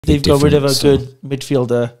They've got rid of a good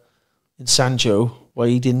midfielder in Sancho, why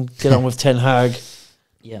he didn't get on with Ten Hag.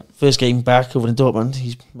 Yeah. First game back over in Dortmund,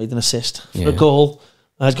 he's made an assist for a goal.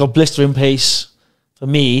 He's got blistering pace. For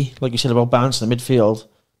me, like you said about Barnes in the midfield,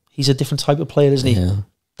 he's a different type of player, isn't he? Yeah.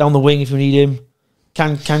 Down the wing if you need him,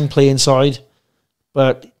 can play inside,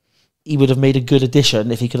 but he would have made a good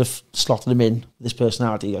addition if he could have slotted him in with his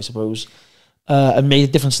personality, I suppose, and made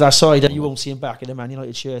a difference to that side. And you won't see him back in a Man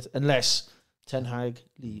United shirt unless Ten Hag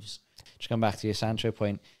leaves. Just come back to your Sancho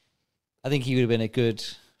point. I think he would have been a good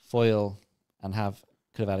foil and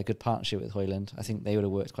could have had a good partnership with Højlund. I think they would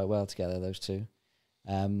have worked quite well together, those two.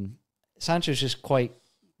 Sancho's just quite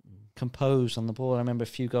composed on the ball. I remember a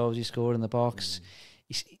few goals he scored in the box.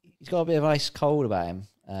 He's got a bit of ice cold about him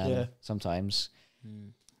sometimes.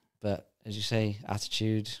 But as you say,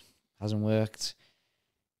 attitude hasn't worked.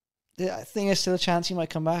 I think there's still a chance he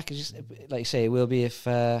might come back. It's just, like you say, it will be if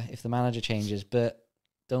the manager changes, but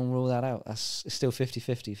don't rule that out. It's still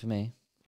 50-50 for me.